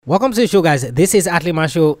Welcome to the show, guys. This is Athlete Man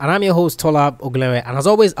Show, and I'm your host, Tola Ogulere. And as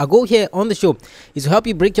always, our goal here on the show is to help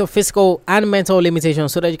you break your physical and mental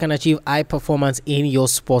limitations so that you can achieve high performance in your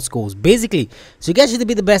sports goals. Basically, to get you to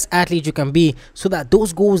be the best athlete you can be so that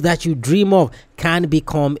those goals that you dream of can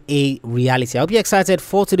become a reality. I hope you're excited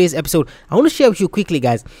for today's episode. I want to share with you quickly,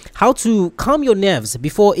 guys, how to calm your nerves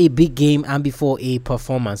before a big game and before a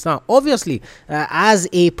performance. Now, obviously, as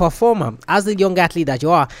a performer, as the young athlete that you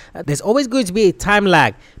are, there's always going to be a time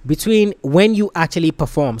lag between when you actually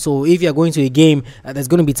perform. So if you're going to a game, there's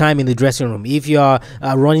going to be time in the dressing room. If you're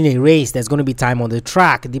running a race, there's going to be time on the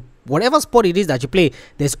track. Whatever sport it is that you play,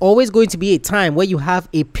 there's always going to be a time where you have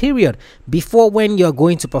a period before when you're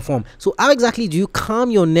going to perform. So how exactly do you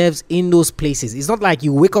calm your nerves in those places? It's not like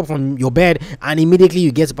you wake up from your bed and immediately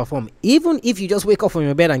you get to perform. Even if you just wake up from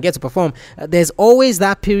your bed and get to perform, there's always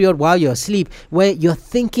that period while you're asleep where you're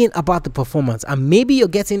thinking about the performance, and maybe you're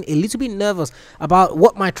getting a little bit nervous about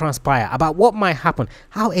what might transpire, about what might happen.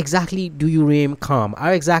 How exactly do you remain calm?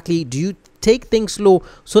 How exactly do you take things slow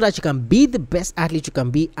so that you can be the best athlete you can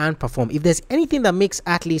be and perform? If there's anything that makes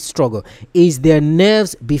athletes struggle, is their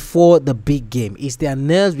nerves before the big game, is their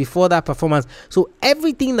nerves before that performance. So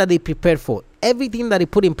everything that they prepared for, everything that they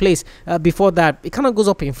put in place before that, it kind of goes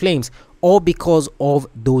up in flames, all because of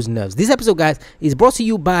those nerves. This episode, guys, is brought to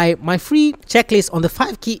you by my free checklist on the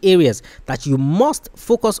 5 key areas that you must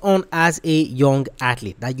focus on as a young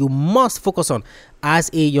athlete, Head over to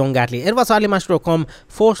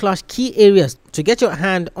athletemanship.com/key areas to get your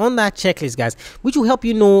hand on that checklist, guys, which will help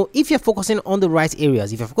you know if you're focusing on the right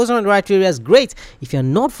areas. If you're focusing on the right areas, great. If you're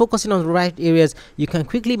not focusing on the right areas, you can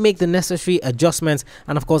quickly make the necessary adjustments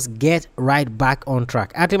and, of course, get right back on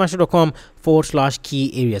track.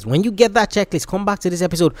 athletemanship.com/key areas. When you get that checklist, come back to this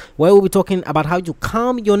episode where we'll be talking about how to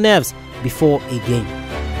calm your nerves before a game.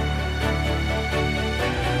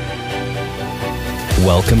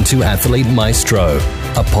 Welcome to Athlete Maestro,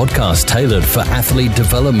 a podcast tailored for athlete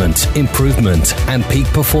development, improvement, and peak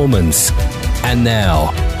performance. And now,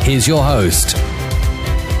 here's your host.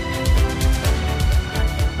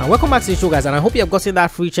 Welcome back to the show, guys, and I hope you have gotten that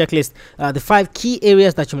free checklist, the 5 key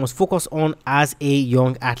areas that you must focus on as a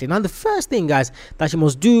young athlete. Now, the first thing, guys, that you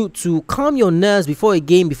must do to calm your nerves before a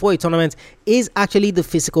game, before a tournament, is actually the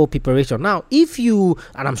physical preparation. Now, if you,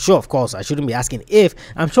 and I'm sure, of course, I shouldn't be asking if,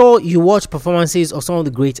 I'm sure you watch performances of some of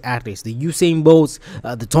the great athletes, the Usain Bolts,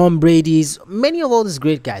 the Tom Brady's, many of all these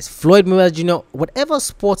great guys, Floyd Mayweather Jr., whatever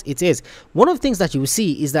sport it is, one of the things that you will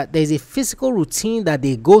see is that there's a physical routine that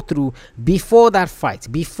they go through before that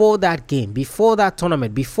fight, before that game, before that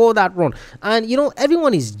tournament, before that run. And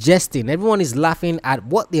everyone is jesting, everyone is laughing at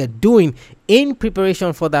what they're doing in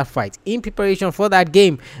preparation for that fight, in preparation for that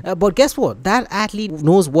game. But guess what? That athlete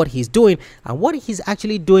knows what he's doing, and what he's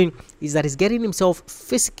actually doing is that he's getting himself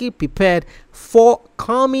physically prepared for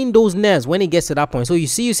calming those nerves when he gets to that point. So you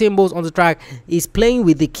see Usain Bolt on the track, he's playing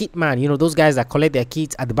with the kit man, those guys that collect their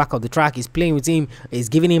kits at the back of the track. He's playing with him, he's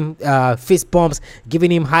giving him fist bumps,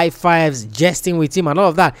 giving him high fives, jesting with him and all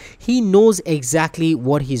of that. He knows exactly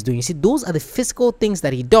what he's doing. You see, those are the physical things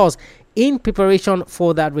that he does in preparation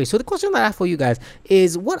for that race. So the question that I have for you guys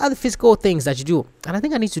is, what are the physical things that you do? And I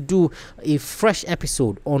think I need to do a fresh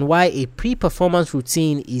episode on why a pre-performance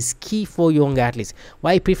routine is key for young athletes,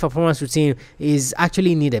 why a pre-performance routine is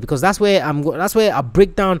actually needed, because that's where I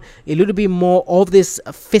break down a little bit more of this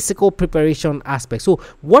physical preparation aspect. So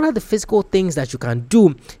what are the physical things that you can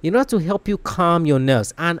do in order to help you calm your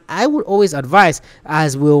nerves? And I would always advise,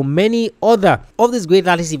 as will many other of these great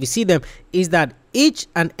athletes, if you see them, is that each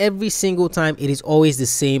and every single time it is always the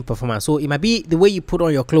same performance. So it might be the way you put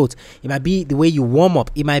on your clothes, it might be the way you warm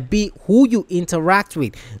up, it might be who you interact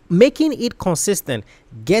with. Making it consistent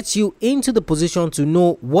gets you into the position to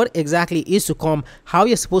know what exactly is to come, how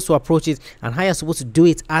you're supposed to approach it, and how you're supposed to do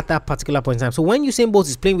it at that particular point in time. So when Usain Bolt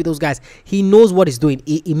is playing with those guys, he knows what he's doing.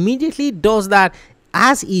 He immediately does that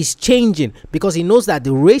as he's changing, because he knows that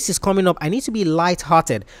the race is coming up. I need to be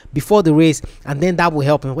light-hearted before the race, and then that will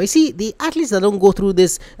help him. But you see, the athletes that don't go through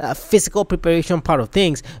this physical preparation part of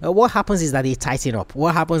things, what happens is that they tighten up.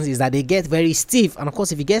 What happens is that they get very stiff, and of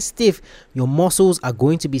course, if you get stiff, your muscles are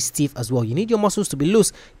going to be stiff as well. You need your muscles to be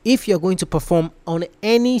loose if you're going to perform on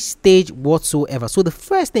any stage whatsoever. So the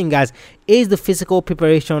first thing, guys, is the physical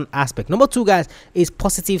preparation aspect. Number 2, guys, is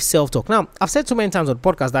positive self-talk. Now, I've said so many times on the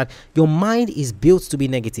podcast that your mind is built built to be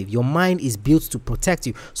negative. Your mind is built to protect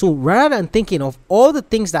you. So rather than thinking of all the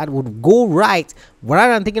things that would go right,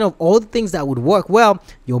 rather than thinking of all the things that would work well,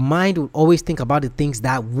 your mind will always think about the things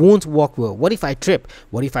that won't work well. What if I trip?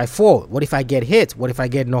 What if I fall? What if I get hit? What if I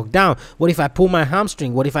get knocked down? What if I pull my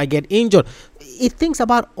hamstring? What if I get injured? It thinks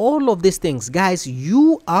about all of these things. Guys,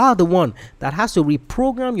 you are the one that has to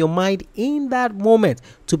reprogram your mind in that moment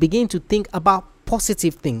to begin to think about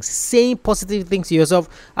positive things, saying positive things to yourself.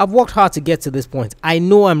 I've worked hard to get to this point. I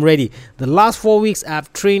know I'm ready. The last 4 weeks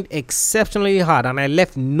I've trained exceptionally hard and I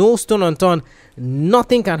left no stone unturned.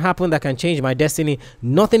 Nothing can happen that can change my destiny.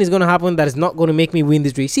 Nothing is going to happen that is not going to make me win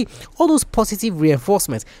this race. See, all those positive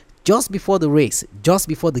reinforcements just before the race, just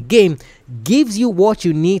before the game, gives you what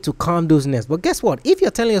you need to calm those nerves. But guess what? If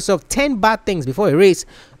you're telling yourself 10 bad things before a race,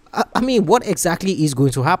 what exactly is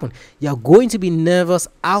going to happen? You're going to be nervous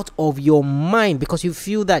out of your mind because you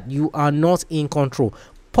feel that you are not in control.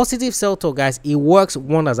 Positive self-talk, guys, it works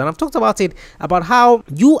wonders. And I've talked about it, about how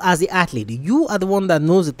you as the athlete, you are the one that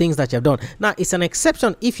knows the things that you've done. Now, it's an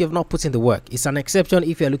exception if you've not put in the work. It's an exception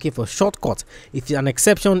if you're looking for shortcuts. It's an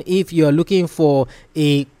exception if you're looking for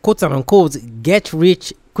a quote-unquote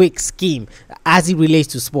get-rich quick scheme as it relates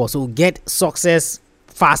to sports. So get success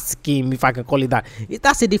fast scheme, if I can call it that.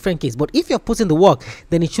 That's a different case. But if you're putting the work,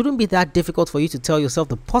 then it shouldn't be that difficult for you to tell yourself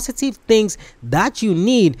the positive things that you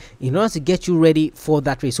need in order to get you ready for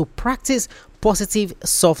that race. So practice positive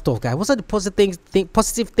self-talk, guys. What are the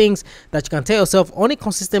positive things that you can tell yourself on a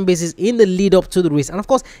consistent basis in the lead up to the race? And of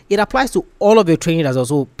course, it applies to all of your training as well.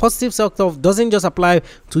 So positive self-talk doesn't just apply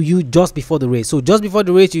to you just before the race. So just before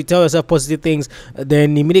the race, you tell yourself positive things.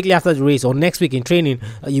 Then immediately after the race or next week in training,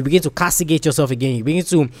 you begin to castigate yourself again. You begin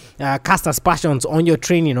to cast aspersions on your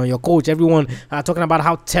training, on your coach, everyone talking about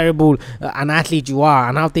how terrible an athlete you are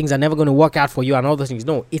and how things are never going to work out for you and all those things.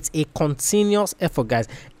 No, it's a continuous effort, guys.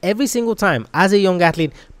 Every single time as a young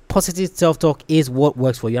athlete, positive self-talk is what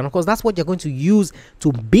works for you. And of course, that's what you're going to use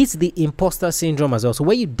to beat the imposter syndrome as well. So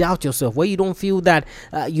where you doubt yourself, where you don't feel that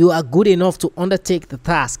you are good enough to undertake the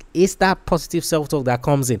task, it's that positive self-talk that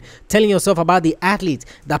comes in. Telling yourself about the athlete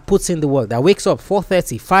that puts in the work, that wakes up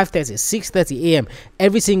 4:30, 5:30, 6:30 a.m.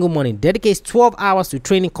 every single morning, dedicates 12 hours to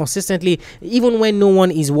training consistently, even when no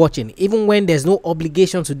one is watching, even when there's no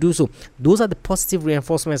obligation to do so. Those are the positive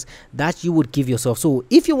reinforcements that you would give yourself. So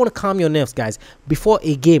if you want to calm your nerves, guys, before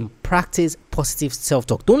a game, practice positive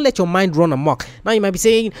self-talk. Don't let your mind run amok. Now you might be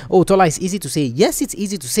saying, oh, Tola, it's easy to say. Yes, it's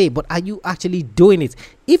easy to say, but are you actually doing it?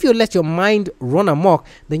 If you let your mind run amok,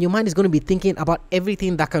 then your mind is going to be thinking about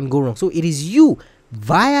everything that can go wrong. So it is you,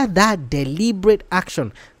 via that deliberate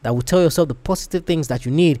action, that will tell yourself the positive things that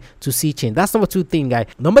you need to see change. That's number 2 thing, guys.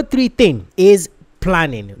 Number 3 thing is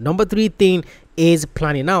planning. Number 3 thing is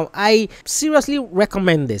planning. Now, I seriously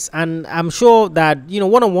recommend this, and I'm sure that,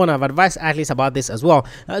 one-on-one I've advised athletes about this as well,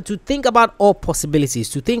 to think about all possibilities,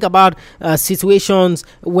 to think about situations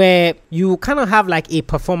where you kind of have like a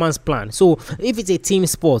performance plan. So if it's a team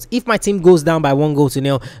sport, if my team goes down by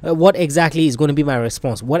 1-0, what exactly is going to be my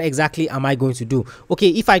response? What exactly am I going to do? Okay,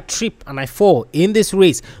 if I trip and I fall in this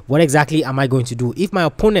race, what exactly am I going to do? If my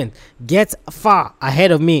opponent gets far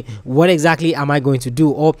ahead of me, what exactly am I going to do?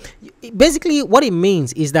 Or basically what it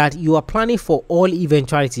means is that you are planning for all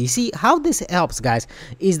eventualities. You see how this helps, guys,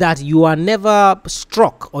 is that you are never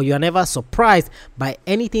struck or you are never surprised by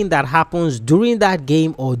anything that happens during that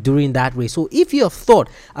game or during that race. So if you have thought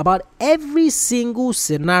about every single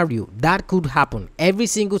scenario that could happen, every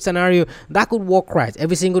single scenario that could work right,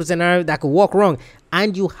 every single scenario that could work wrong,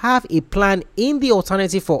 and you have a plan in the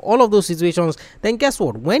alternative for all of those situations, then guess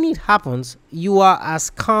what? When it happens, you are as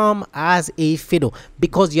calm as a fiddle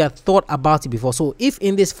because you have thought about it before. So if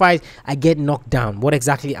in this fight I get knocked down, what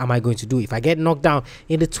exactly am I going to do? If I get knocked down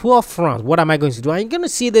in the 12th round, what am I going to do? And you're going to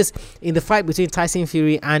see this in the fight between Tyson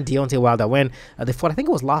Fury and Deontay Wilder when they fought, I think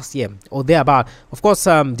it was last year or thereabout. Of course,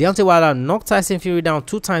 Deontay Wilder knocked Tyson Fury down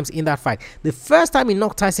 2 times in that fight. The first time he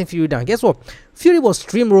knocked Tyson Fury down, guess what? Fury was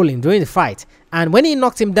streamrolling during the fight. And when he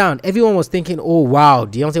knocked him down, everyone was thinking, oh, wow,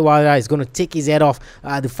 Deontay Wilder is going to take his head off.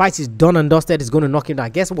 The fight is done and dusted. He's going to knock him down.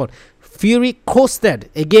 Guess what? Fury coasted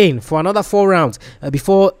again for another 4 rounds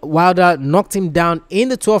before Wilder knocked him down in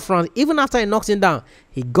the 12th round. Even after he knocked him down,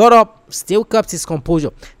 he got up, still kept his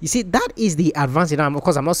composure. You see, that is the advantage. Now, of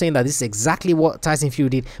course, I'm not saying that this is exactly what Tyson Fury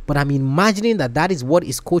did, but I'm imagining that that is what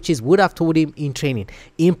his coaches would have told him in training,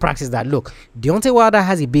 in practice, that, look, Deontay Wilder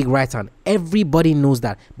has a big right hand. Everybody knows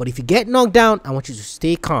that. But if you get knocked down, I want you to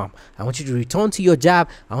stay calm. I want you to return to your jab.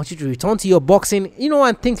 I want you to return to your boxing,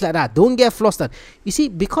 and things like that. Don't get flustered. You see,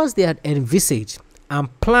 because they had envisaged and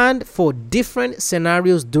planned for different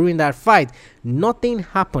scenarios during that fight, nothing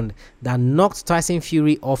happened that knocked Tyson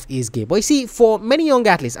Fury off his game. But you see, for many young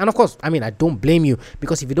athletes, and of course, I don't blame you,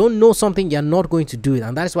 because if you don't know something, you're not going to do it.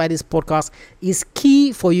 And that is why this podcast is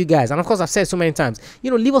key for you guys. And of course, I've said so many times,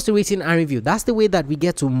 leave us a rating and review. That's the way that we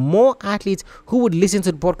get to more athletes who would listen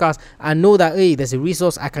to the podcast and know that, hey, there's a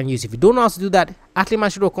resource I can use. If you don't know how to do that,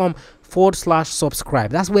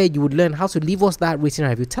 athletemaestro.com/subscribe. That's where you would learn how to leave us that rating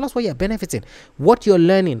and review. Tell us what you're benefiting, what you're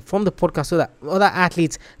learning from the podcast, so that other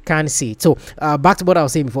athletes can see it. So back to what I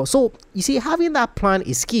was saying before. So you see, having that plan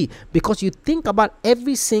is key, because you think about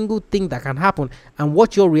every single thing that can happen and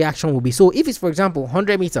what your reaction will be. So if it's, for example,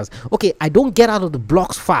 100 meters, okay, I don't get out of the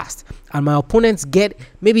blocks fast and my opponents get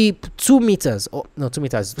maybe 2 meters, or no, 2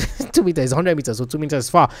 meters 2 meters is 100 meters, so 2 meters is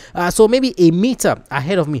far, so maybe a meter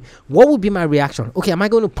ahead of me. What would be my reaction? Okay, am I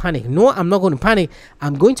going to panic? No, I'm not going to panic.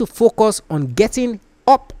 I'm going to focus on getting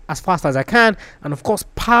up as fast as I can, and of course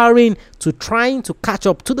powering to trying to catch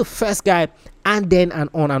up to the first guy, and then and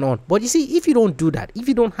on and on. But you see, if you don't do that, if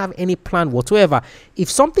you don't have any plan whatsoever, if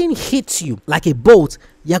something hits you like a bolt,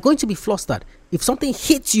 you're going to be flustered. If something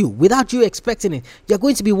hits you without you expecting it, you're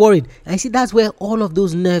going to be worried. And you see, that's where all of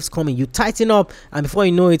those nerves come in. You tighten up, and before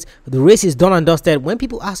you know it, the race is done and dusted. When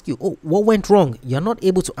people ask you, oh, what went wrong? You're not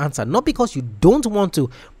able to answer. Not because you don't want to,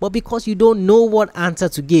 but because you don't know what answer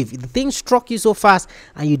to give. The thing struck you so fast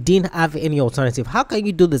and you didn't have any alternative. How can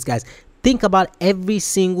you do this, guys? Think about every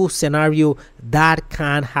single scenario that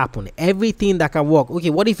can happen, everything that can work.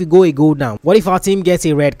 Okay, what if you go a goal down? What if our team gets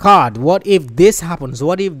a red card? What if this happens?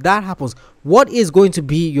 What if that happens? What is going to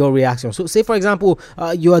be your reaction? So say, for example,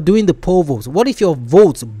 you are doing the pole vault. What if your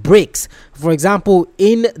vault breaks, for example,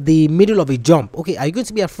 in the middle of a jump? Okay, are you going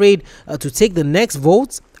to be afraid to take the next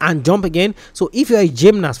vault and jump again? So if you're a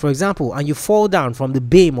gymnast, for example, and you fall down from the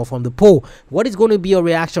beam or from the pole, what is going to be your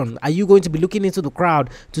reaction? Are you going to be looking into the crowd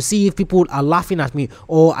to see if people are laughing at me?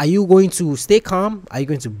 Or are you going to stay calm? Are you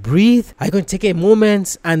going to breathe? Are you going to take a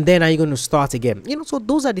moment, and then are you going to start again? So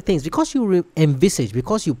those are the things. Because you envisage,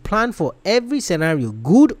 because you plan for every scenario,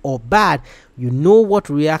 good or bad, you know what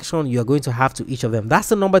reaction you're going to have to each of them. That's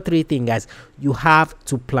the number 3 thing, guys. You have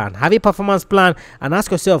to plan. Have a performance plan and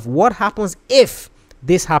ask yourself, what happens if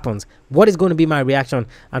this happens? What is going to be my reaction?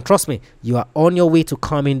 And trust me, you are on your way to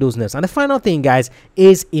calming those nerves. And the final thing, guys,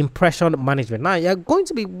 is impression management. Now, you're going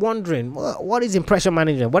to be wondering, what is impression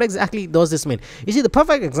management? What exactly does this mean? You see, the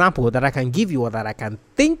perfect example that I can give you, or that I can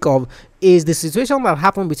think of, is the situation that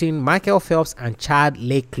happened between Michael Phelps and Chad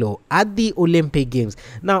Lakelow at the Olympic Games.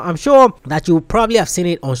 Now, I'm sure that you probably have seen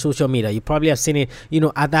it on social media. You probably have seen it,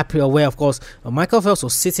 at that period where, of course, Michael Phelps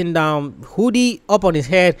was sitting down, hoodie up on his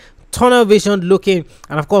head, tunnel vision looking,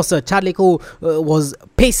 and of course Chad Lakelow was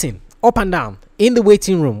pacing up and down in the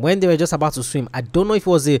waiting room when they were just about to swim. I don't know if it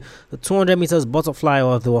was the 200 meters butterfly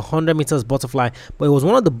or the 100 meters butterfly, but it was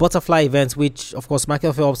one of the butterfly events, which of course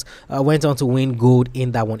Michael Phelps went on to win gold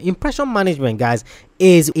in that one. Impression management, guys,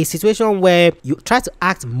 is a situation where you try to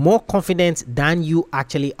act more confident than you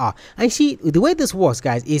actually are. And you see, the way this works,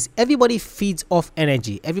 guys, is everybody feeds off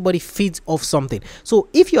energy. Everybody feeds off something. So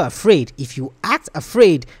if you're afraid, if you act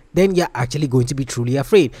afraid, then you're actually going to be truly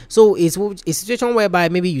afraid. So it's a situation whereby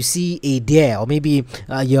maybe you see a deer, or maybe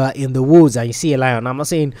you're in the woods and you see a lion. I'm not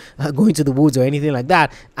saying going to the woods or anything like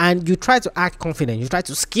that. And you try to act confident. You try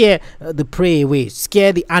to scare the prey away,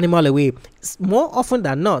 scare the animal away. More often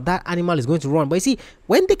than not, that animal is going to run. But you see,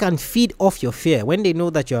 when they can feed off your fear, when they know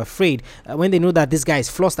that you're afraid, when they know that this guy is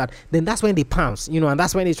flustered, then that's when they pounce, and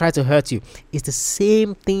that's when they try to hurt you. It's the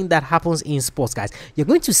same thing that happens in sports, guys. You're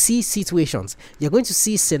going to see situations, you're going to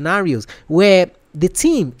see scenarios where the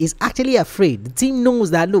team is actually afraid. The team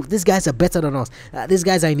knows that, look, these guys are better than us. These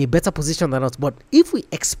guys are in a better position than us. But if we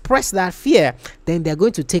express that fear, then they're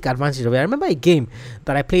going to take advantage of it. I remember a game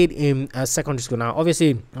that I played in secondary school. Now,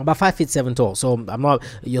 obviously, I'm about 5'7" tall, so I'm not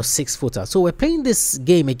your 6-footer. So we're playing this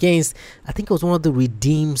game against, I think it was one of the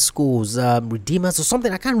Redeem schools, Redeemers or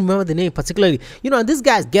something. I can't remember the name particularly. And these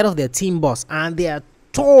guys get off their team bus and they are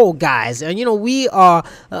tall guys, and we are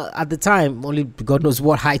at the time, only God knows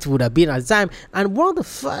what height would have been at the time, and one of the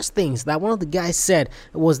first things that one of the guys said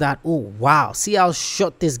was that, oh wow, see how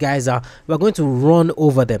short these guys are, we're going to run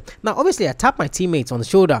over them. Now obviously I tapped my teammates on the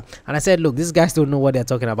shoulder and I said, look, these guys don't know what they're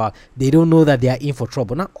talking about. They don't know that they are in for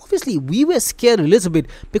trouble. Now obviously we were scared a little bit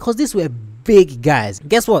because these were big guys.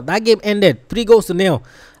 Guess what? That game ended 3-0.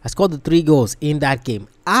 I scored the 3 goals in that game.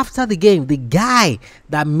 After the game, the guy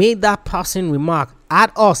that made that passing remark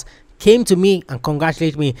at us came to me and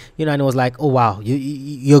congratulated me, and it was like, oh wow,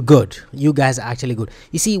 you're good. You guys are actually good.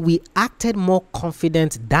 You see, we acted more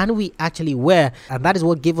confident than we actually were, and that is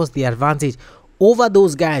what gave us the advantage over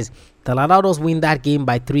those guys that allowed us win that game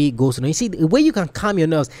by 3 goals. You see, the way you can calm your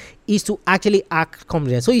nerves is to actually act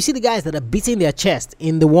confident. So you see the guys that are beating their chest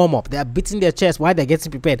in the warm-up, they are beating their chest while they're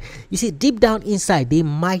getting prepared. You see, deep down inside, they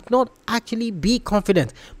might not actually be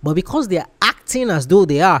confident, but because they are acting as though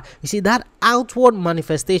they are, you see, that outward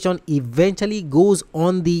manifestation eventually goes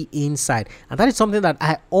on the inside. And that is something that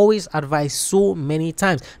I always advise so many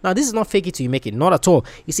times. Now, this is not fake it till you make it, not at all.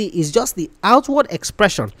 You see, it's just the outward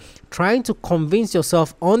expression trying to convince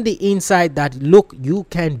yourself on the inside that, look, you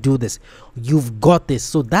can do this, you've got this.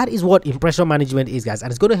 So that is what impression management is, guys, and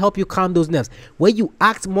it's going to help you calm those nerves where you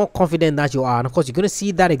act more confident that you are. And of course, you're going to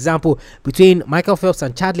see that example between Michael Phelps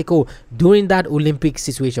and Chad Leclerc during that Olympic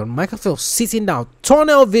situation. Michael Phelps sitting down,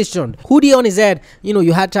 tunnel vision, hoodie on his head. You know,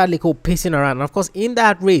 you had Chad Leclerc pacing around, and of course, in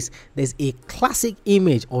that race, there's a classic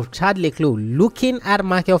image of Chad Leclerc looking at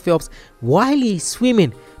Michael Phelps while he's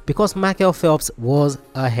swimming, because Michael Phelps was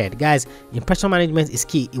ahead. Guys, impression management is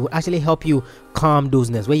key. It will actually help you calm those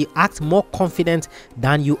nerves where you act more confident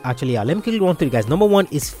than you actually are. Let me quickly run through, guys. Number one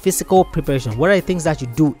is physical preparation. What are the things that you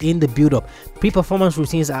do in the build-up? Pre-performance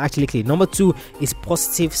routines are actually clear. Number two is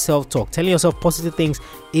positive self-talk. Telling yourself positive things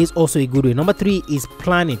is also a good way. Number three is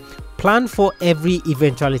planning. Plan for every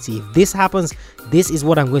eventuality. If this happens, this is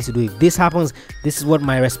what I'm going to do. If this happens, this is what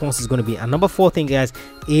my response is going to be. And number four thing, guys,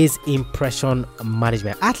 is impression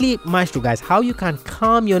management. Athlete Maestro, guys, how you can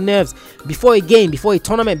calm your nerves before a game, before a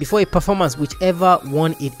tournament, before a performance, whichever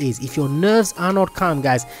one it is. If your nerves are not calm,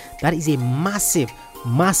 guys, that is a massive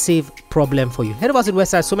problem for you. Head over to the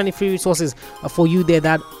website. So many free resources for you there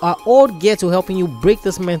that are all geared to helping you break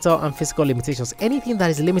this mental and physical limitations. Anything that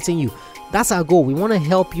is limiting you, that's our goal. We want to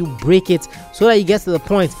help you break it so that you get to the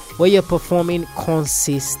point where you're performing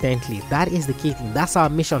consistently. That is the key thing. That's our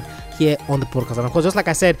mission here on the podcast. And of course, just like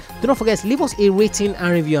I said, do not forget to leave us a rating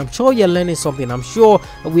and review. I'm sure you're learning something. I'm sure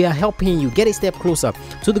we are helping you get a step closer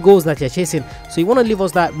to the goals that you're chasing. So you want to leave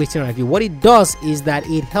us that rating and review. What it does is that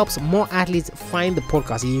it helps more athletes find the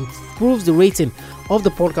podcast. It improves the rating of the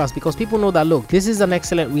podcast because people know that, look, this is an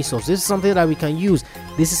excellent resource. This is something that we can use.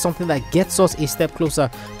 This is something that gets us a step closer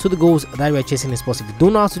to the goals that we're chasing as possible. If you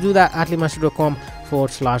don't know how to do that,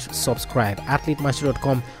 athletemaestro.com/subscribe.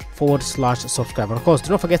 athletemaestro.com/subscribe. And of course, do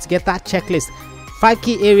not forget to get that checklist. 5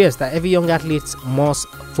 key areas that every young athlete must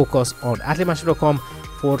focus on.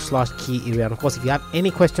 athletemaestro.com/key area. And of course, if you have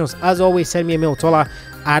any questions, as always, send me a mail,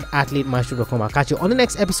 tola@athletemaestro.com. I'll catch you on the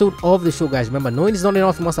next episode of the show, guys. Remember, knowing is not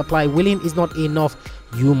enough, you must apply. Willing is not enough,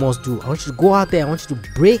 you must do. I want you to go out there. I want you to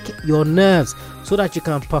break your nerves so that you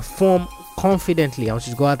can perform confidently. I want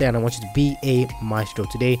you to go out there and I want you to be a maestro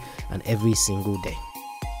today and every single day.